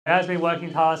has been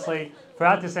working tirelessly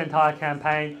throughout this entire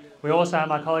campaign. We also have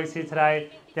my colleagues here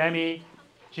today, Demi,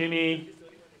 Jimmy,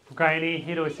 Grainy,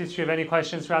 here to assist you with any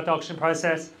questions throughout the auction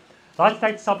process. I'd like to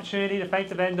take this opportunity to thank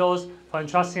the vendors for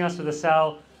entrusting us with the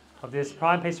sale of this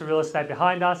prime piece of real estate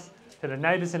behind us. To the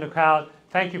neighbours in the crowd,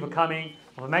 thank you for coming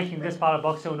and for making this part of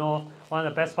Box Hill North one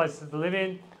of the best places to live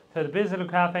in. To the bidders in the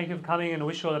crowd, thank you for coming and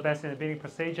wish you all the best in the bidding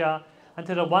procedure. And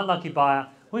to the one lucky buyer,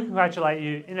 we congratulate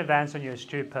you in advance on your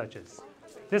astute purchase.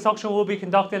 This auction will be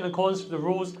conducted in accordance with the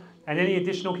rules and any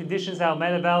additional conditions that are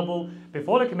made available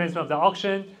before the commencement of the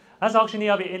auction. As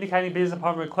auctioneer, I'll be indicating bids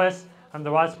upon request and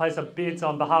the right to place of bids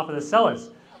on behalf of the sellers,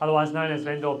 otherwise known as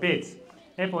vendor bids.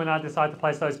 If and when I decide to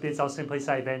place those bids, I'll simply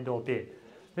say vendor bid.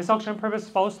 This auction prohibits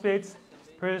false bids,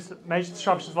 prohibits major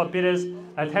disruptions for bidders,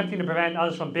 attempting to prevent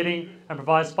others from bidding, and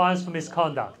provides fines for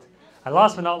misconduct. And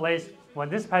last but not least, when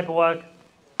this paperwork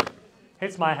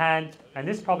hits my hand and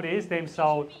this property is deemed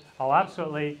sold, I'll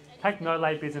absolutely take no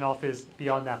late bids and offers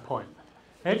beyond that point.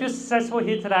 And if you're successful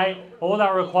here today, all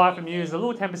that will require from you is a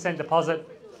little 10% deposit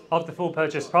of the full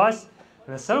purchase price.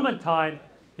 And the settlement time,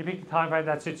 you pick the time frame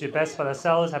that suits you best, but the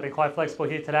sellers have been quite flexible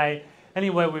here today,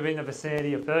 anywhere within the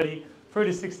vicinity of 30 through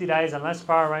to 60 days, unless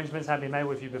prior arrangements have been made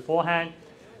with you beforehand.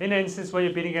 In an instance where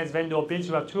you're bidding against vendor bids,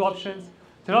 you have two options.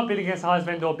 To not bid against the highest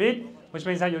vendor bid, which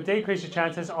means that you'll decrease your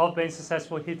chances of being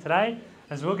successful here today,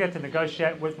 as we'll get to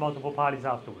negotiate with multiple parties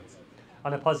afterwards.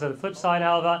 On the positive flip side,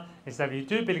 however, is that if you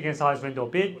do bid against the highest vendor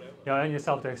bid, you'll earn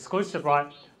yourself the exclusive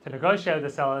right to negotiate with the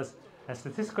sellers, and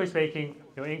statistically speaking,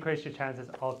 you'll increase your chances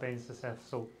of being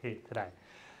successful here today.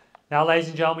 Now, ladies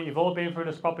and gentlemen, you've all been through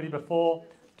this property before.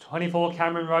 24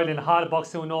 Cameron Road in the heart of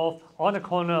Box Hill North, on the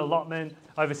corner allotment,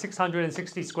 over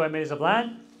 660 square metres of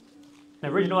land. The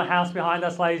original house behind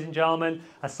us, ladies and gentlemen,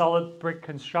 a solid brick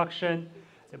construction.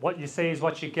 What you see is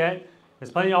what you get.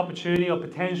 There's plenty of opportunity or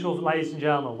potential, ladies and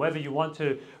gentlemen, whether you want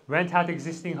to rent out the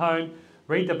existing home,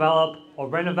 redevelop or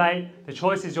renovate. The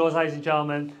choice is yours, ladies and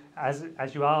gentlemen, as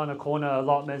you are on a corner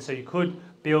allotment, so you could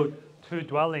build two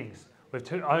dwellings with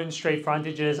two own street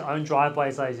frontages, own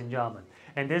driveways, ladies and gentlemen.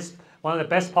 And this, one of the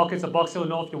best pockets of Box Hill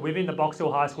North, you're within the Box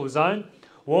Hill High School zone.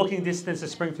 Walking distance to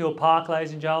Springfield Park,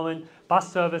 ladies and gentlemen.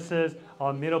 Bus services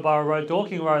on Middleborough Road,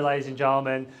 Dorking Road, ladies and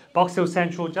gentlemen. Box Hill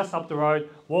Central, just up the road.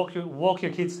 Walk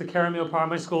your kids to Kerramill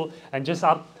Primary School, and just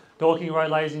up Dorking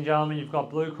Road, ladies and gentlemen, you've got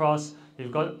Blue Cross,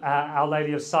 you've got Our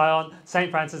Lady of Sion,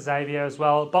 St. Francis Xavier as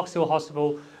well, Box Hill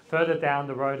Hospital, further down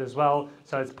the road as well.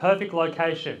 So it's perfect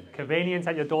location, convenience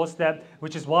at your doorstep,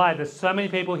 which is why there's so many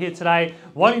people here today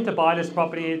wanting to buy this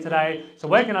property here today. So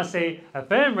where can I see a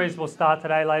fair and reasonable start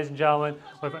today, ladies and gentlemen,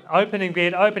 with an opening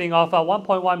bid, opening offer,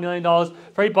 $1.1 million,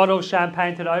 3 bottles of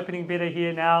champagne to the opening bidder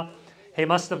here now. He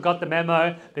must have got the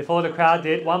memo before the crowd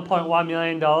did. $1.1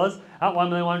 million, at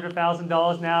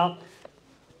 $1,100,000 now.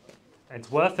 It's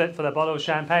worth it for the bottle of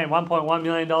champagne. $1.1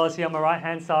 million here on the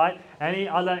right-hand side. Any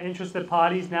other interested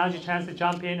parties, now's your chance to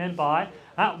jump in and buy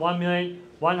at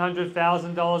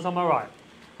 $1,100,000 on my right.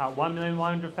 At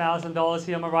 $1,100,000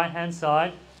 here on the right-hand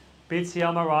side. Bids here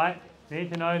on the right.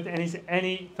 Need to know if there's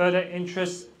any further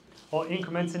interest or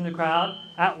increments in the crowd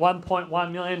at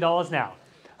 $1.1 million now.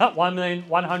 At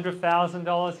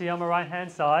 $1,100,000 here on the right-hand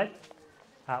side.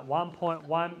 At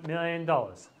 $1.1 million.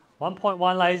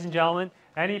 1.1, ladies and gentlemen.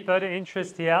 Any further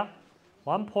interest here?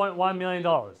 $1.1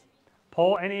 million.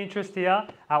 Paul, any interest here?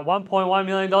 At $1.1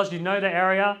 million, you know the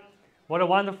area. What a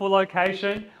wonderful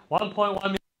location.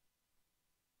 $1.1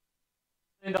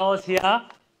 million here.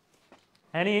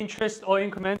 Any interest or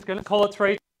increments? Going to call it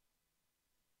 3.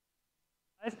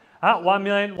 At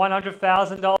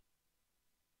 $1,100,000.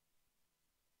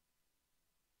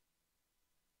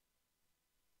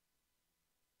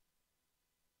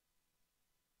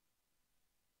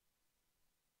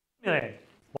 Million.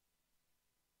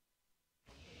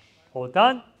 All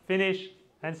done, finished,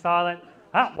 and silent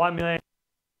at $1 million.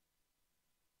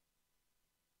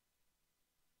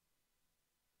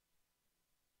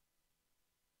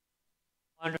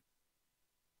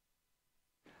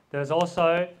 There's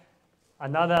also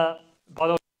another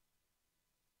bottle,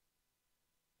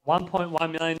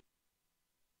 $1.1 million.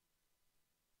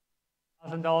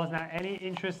 Now, any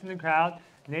interest in the crowd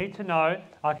need to know,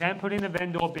 I can put in the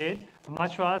vendor bid. I'm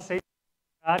much rather see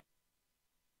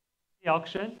the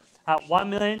auction at $1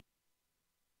 million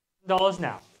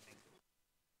now.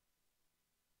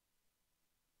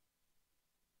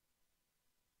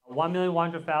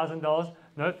 $1,100,000,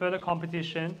 no further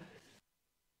competition.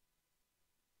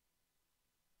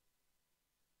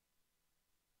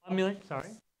 $1 million, sorry.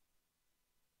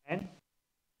 And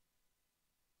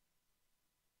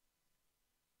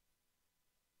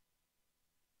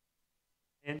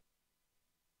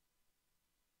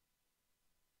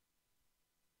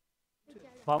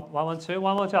 112,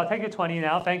 112. I'll take your 20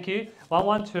 now. Thank you.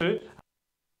 112.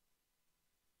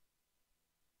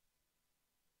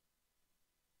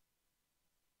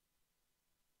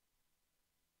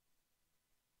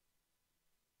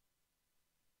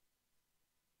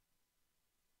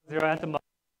 Zero at the moment.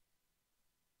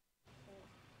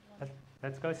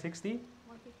 Let's go 60.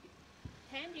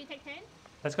 10, do you take 10?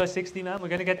 Let's go 60, man. We're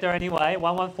going to get there anyway.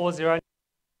 1140.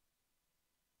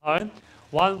 Home.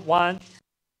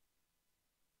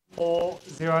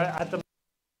 1140 at the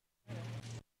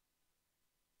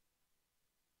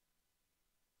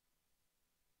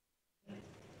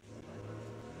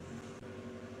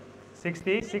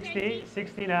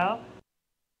 60 now.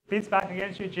 Bids back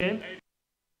against you, Jim.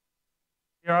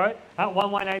 0 at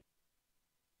 118.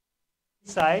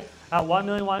 Say at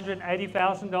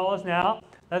 $1,180,000 now.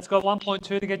 Let's go 1.2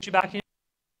 to get you back in.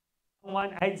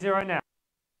 1180 now.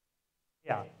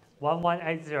 Yeah,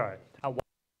 1180 at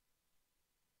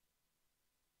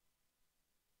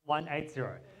 180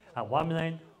 at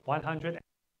 1,100,000.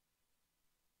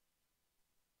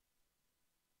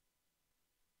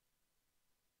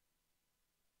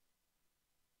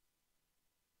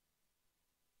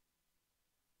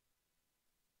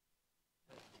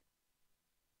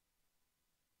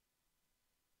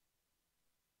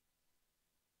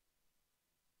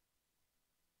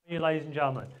 You, ladies and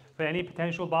gentlemen, for any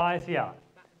potential buyers here,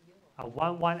 at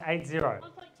 1180,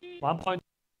 1.2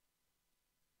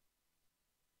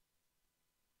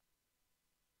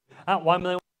 at 1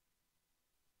 million.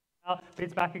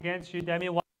 Bids back against you, Demi.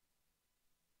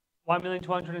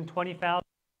 1,220,000.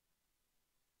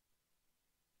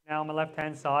 Now on the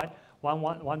left-hand side,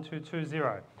 1220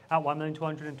 at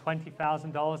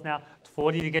 $1,220,000 now.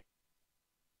 40 to get.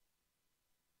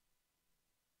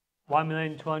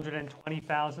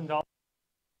 $1,220,000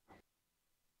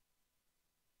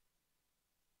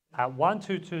 at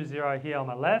 1220 here on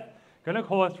my left. Going to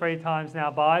call it 3 times now,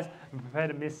 buys. I'm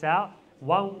prepared to miss out.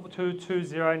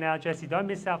 1220 now, Jesse. Don't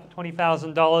miss out for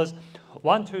 $20,000.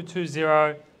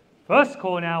 1220. First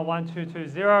call now,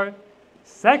 1220.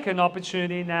 Second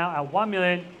opportunity now at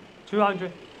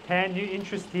 1,210,000. New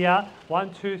interest here,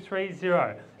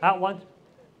 1230 at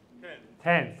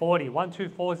 10, 40,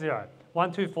 1240.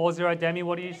 1240, Demi,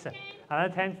 what do you say? Another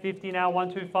 1050 now,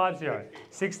 1250.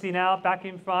 60 now, back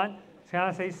in front. Can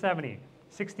I say 70?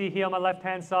 60 here on my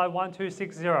left-hand side,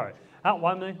 1260. At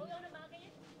 1 million.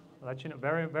 I'll let you know,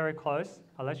 very, very close.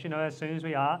 I'll let you know as soon as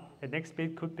we are. The next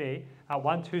bid could be at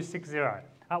 1260. At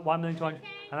 1,200,000.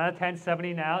 Another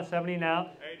 1070 now, 70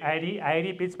 now.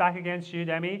 80 bids back against you,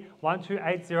 Demi.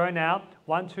 1280 now,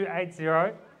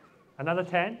 1280. Another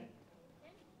 10.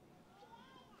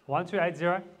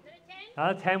 1280.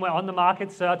 Another 10, we're on the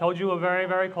market, sir. I told you we're very,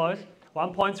 very close.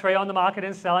 1.3 on the market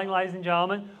and selling, ladies and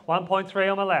gentlemen. 1.3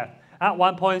 on my left. At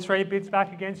 1.3, bids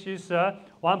back against you, sir.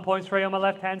 1.3 on my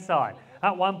left-hand side.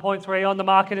 At 1.3 on the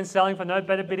market and selling for no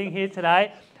better bidding here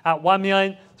today. At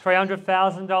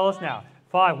 $1,300,000 now.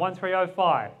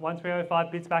 1305.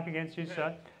 1305 bids back against you,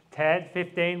 sir. 10,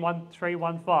 15,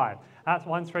 1315. That's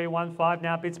 1315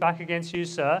 now bids back against you,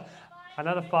 sir.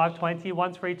 Another 520,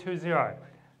 1320.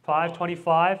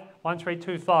 525,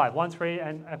 1325, 13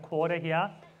 and a quarter here,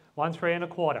 13 and a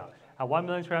quarter. At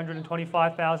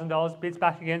 $1,325,000 bids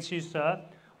back against you, sir.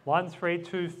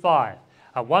 1325.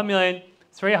 At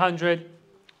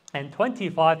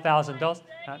 $1,325,000.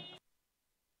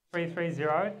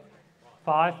 330.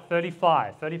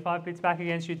 535. 35 bids back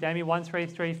against you, Demi.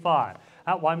 1335.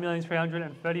 At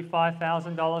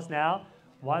 $1,335,000 now.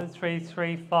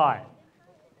 1335.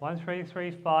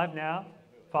 1335 now.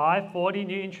 540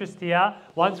 new interest here.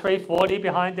 1340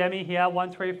 behind Demi here.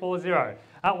 1340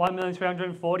 at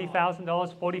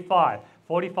 $1,340,000. 45.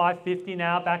 45.50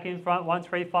 now back in front.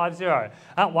 1350 at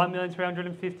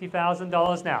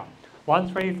 $1,350,000 now.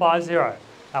 1350 at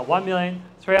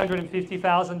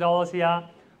 $1,350,000 here.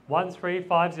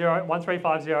 1350.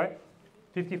 1350.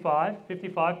 55.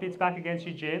 55 bids back against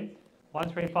you, Jim.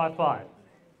 1355.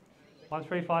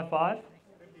 1355.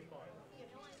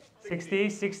 60,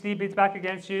 60 bids back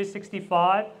against you,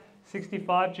 65,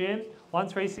 65 Jim,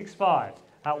 1365,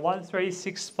 at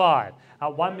 1365,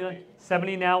 at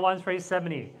 1,070 now,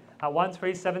 1370, at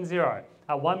 1370,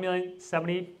 at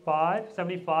 1,075,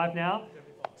 75 now,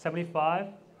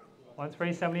 75,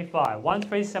 1375,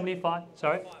 1375,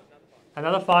 sorry,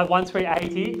 another 5,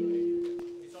 1380,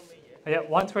 yeah,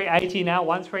 1380 now,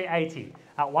 1380,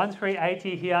 at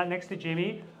 1380 here next to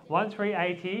Jimmy,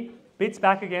 1380, bids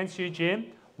back against you, Jim,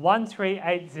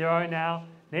 1380 now.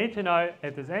 Need to know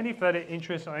if there's any further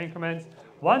interest or increments.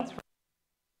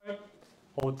 1380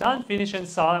 all done, finish and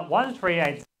silent.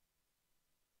 1380.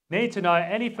 Need to know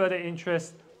any further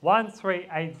interest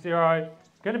 1380.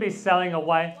 Going to be selling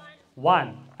away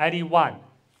 181.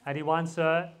 81,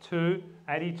 sir.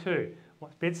 282.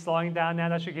 Bit slowing down now.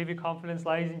 That should give you confidence,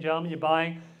 ladies and gentlemen. You're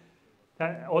buying.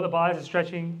 All the buyers are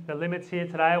stretching the limits here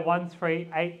today.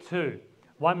 1382.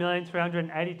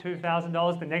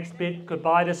 $1,382,000. The next bid could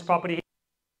buy this property.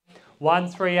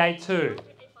 1382.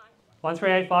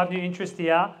 1385. New interest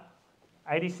here.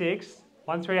 86.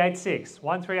 1386.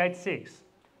 1386.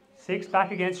 6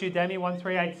 back against you, Demi.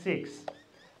 1386.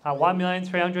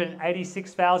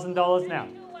 $1,386,000 now.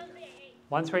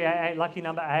 1388. Lucky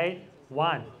number 8.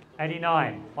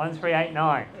 189.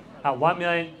 1389.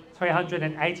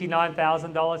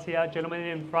 $1,389,000 here. Gentlemen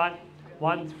in front.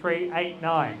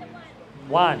 1389.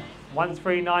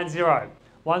 1390.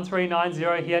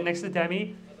 1390 here next to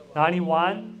Demi.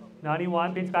 91.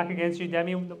 91 bids back against you,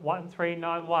 Demi.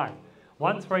 1391.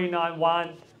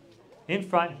 1391 in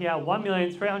front here.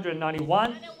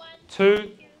 1,391.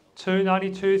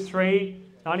 292.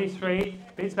 393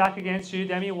 bids back against you,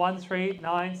 Demi.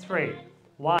 1393.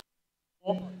 1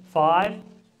 4 5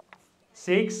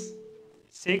 6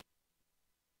 6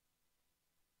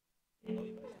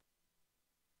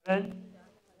 7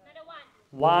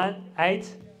 1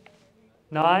 8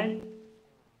 9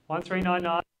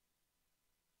 1399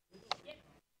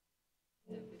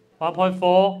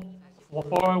 1.4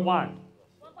 401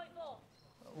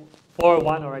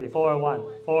 401 already 401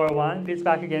 401 bids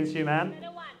back against you, ma'am.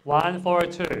 1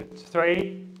 402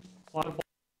 3 1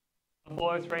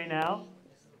 403 now.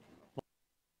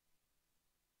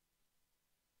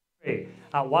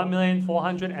 At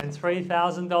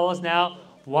 $1,403,000 now.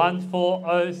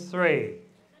 1403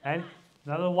 and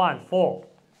another 1 4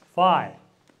 5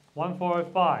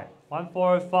 1405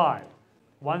 1405.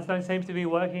 Ones don't seem to be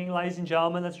working, ladies and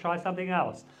gentlemen. Let's try something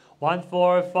else.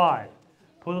 1405.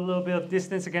 Put a little bit of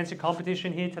distance against your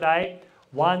competition here today.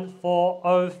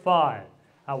 1405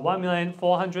 at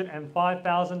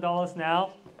 $1,405,000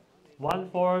 now.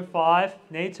 1405.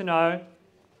 Need to know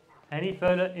any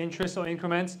further interest or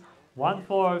increments.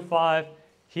 1405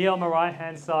 here on my right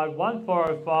hand side.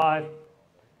 1405.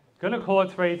 Gonna call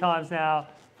it 3 times now.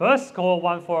 First call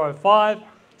 1405.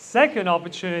 Second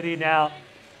opportunity now.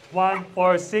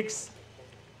 1406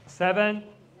 7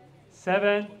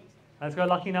 7. Let's go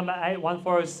lucky number 8.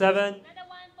 1407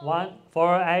 1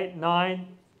 408 9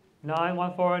 9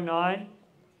 1409.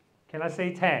 Can I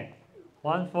see 10?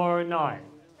 1409.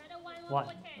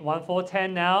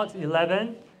 1410 now. It's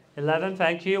 11. 11,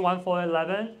 thank you.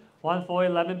 1411.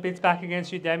 1411 bids back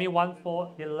against you, Demi.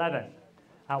 1411.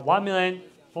 At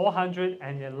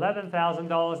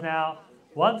 $1,411,000 now.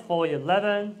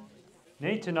 1411.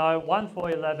 Need to know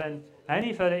 1411.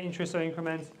 Any further interest or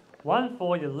increments?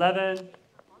 1411.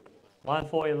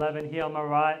 1411 here on my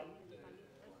right.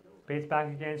 Bids back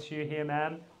against you here,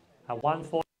 ma'am. At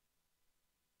 14.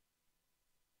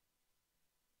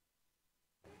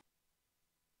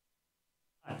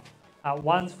 At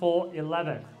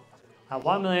 1411. At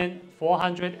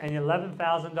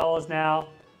 $1,411,000 now.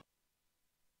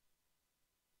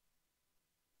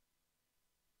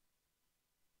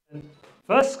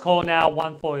 First call now,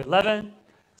 1411.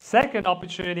 Second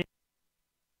opportunity.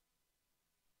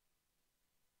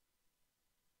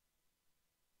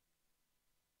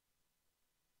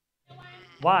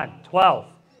 1 12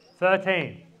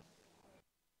 13.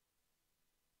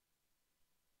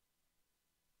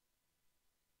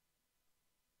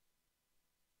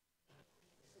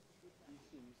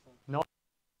 No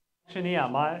action here.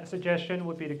 My suggestion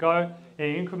would be to go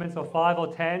in increments of 5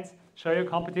 or 10s. Show your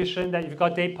competition that you've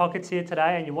got deep pockets here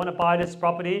today and you want to buy this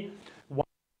property.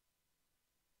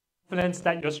 Confidence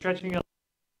that you're stretching your.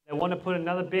 They want to put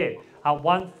another bid at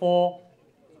 1-4.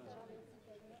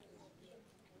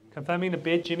 Confirming the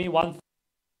bid, Jimmy.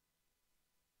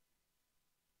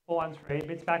 1-4-1-3.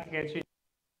 Bids back against you.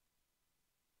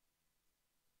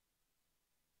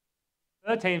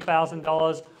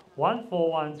 $13,000.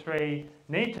 1-4-1-3.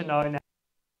 Need to know now.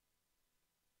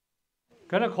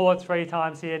 Going to call it 3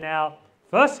 times here now.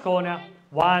 First call now.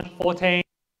 1, 14,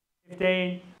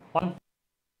 15, 1,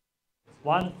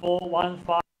 1, 4, 1,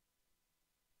 5,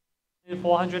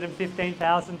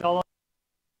 $415,000.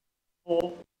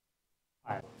 4,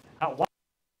 5. At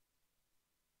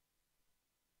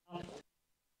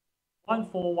 1,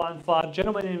 4, 1, 5.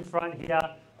 Gentlemen in front here.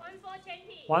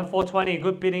 1420. 1420.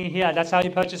 Good bidding here. That's how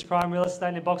you purchase prime real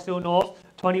estate in Box Hill North.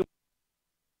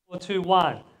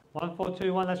 2421.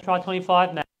 1421. Let's try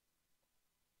 25 now.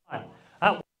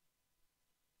 At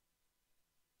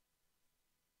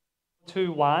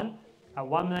 21 at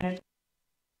 1 million.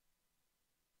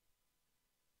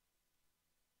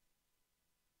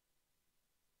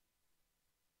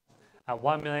 At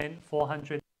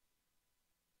 1,400,000.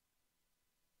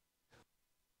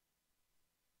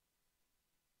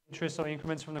 interest or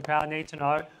increments from the crowd need to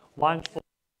know.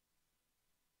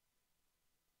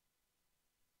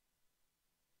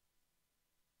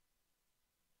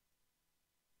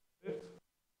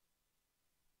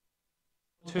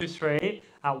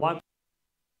 at 1.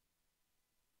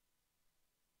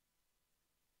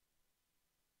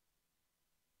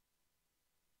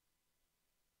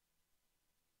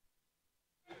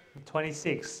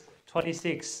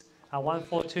 $26 at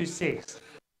 1-4-2-6.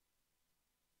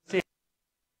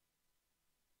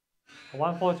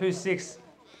 1-4-2-6.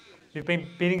 You've been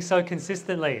bidding so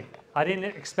consistently. I didn't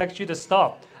expect you to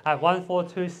stop at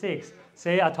 1-4-2-6.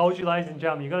 See, I told you, ladies and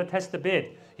gentlemen, you've got to test the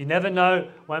bid. You never know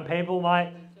when people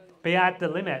might be at the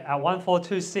limit at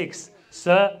 1-4-2-6.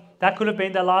 Sir, that could have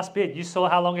been their last bid. You saw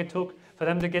how long it took for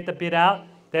them to get the bid out.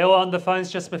 They were on the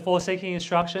phones just before seeking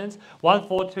instructions.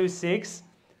 1-4-2-6.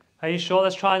 Are you sure?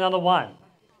 Let's try another one.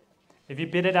 If you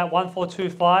bid it at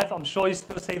 1-4-2-5, I'm sure you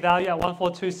still see value at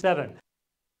 1-4-2-7.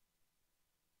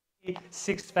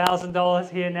 $6,000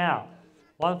 here now.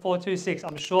 1-4-2-6.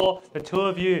 I'm sure the two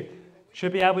of you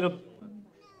should be able to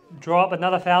draw up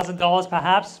another $1,000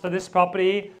 perhaps for this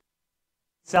property.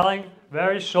 Selling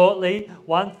very shortly.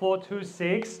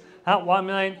 1-4-2-6 at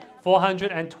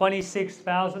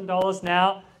 $1,426,000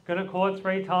 now. Going to call it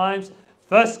 3 times.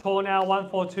 First call now,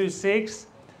 1-4-2-6.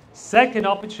 Second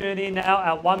opportunity now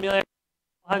at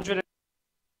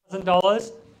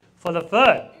 $1,400,000 for the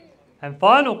third. And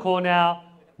final call now,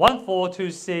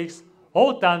 1-4-2-6.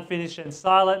 All done, finished and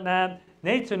silent, ma'am.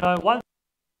 Need to know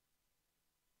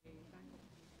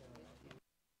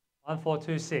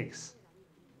 1-4-2-6.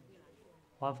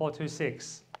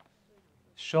 1-4-2-6.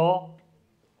 Sure?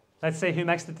 Let's see who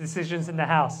makes the decisions in the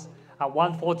house. At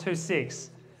 1-4-2-6.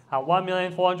 At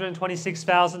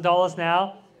 $1,426,000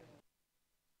 now.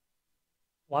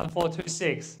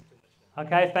 1-4-2-6.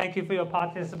 Okay, thank you for your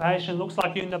participation. Looks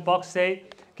like you're in the box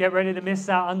seat. Get ready to miss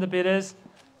out underbidders.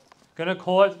 Going to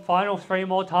call it final 3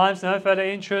 more times. No further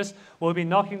interest. We'll be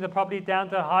knocking the property down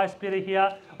to the highest bidder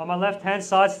here. On my left-hand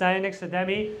side, standing next to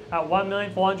Demi at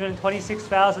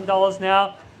 $1,426,000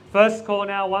 now. First call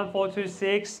now,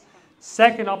 1-4-2-6.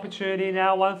 Second opportunity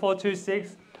now,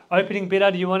 1-4-2-6. Opening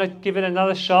bidder, do you want to give it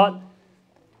another shot?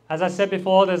 As I said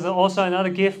before, there's also another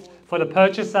gift for the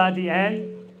purchaser at the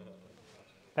end.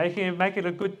 Make it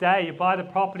a good day. You buy the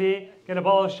property, get a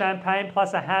bottle of champagne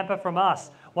plus a hamper from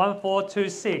us.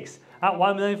 1-4-2-6 at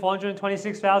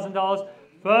 $1,426,000.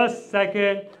 First,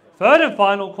 second, third and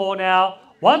final call now.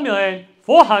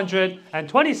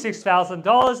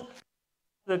 $1,426,000.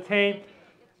 The team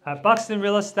at Buxton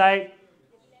Real Estate.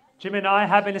 Jim and I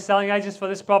have been the selling agents for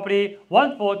this property.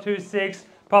 1-4-2-6.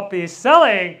 Property is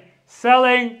selling.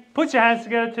 Selling. Put your hands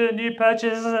together to the new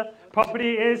purchase.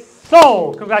 Property is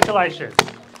sold. Congratulations.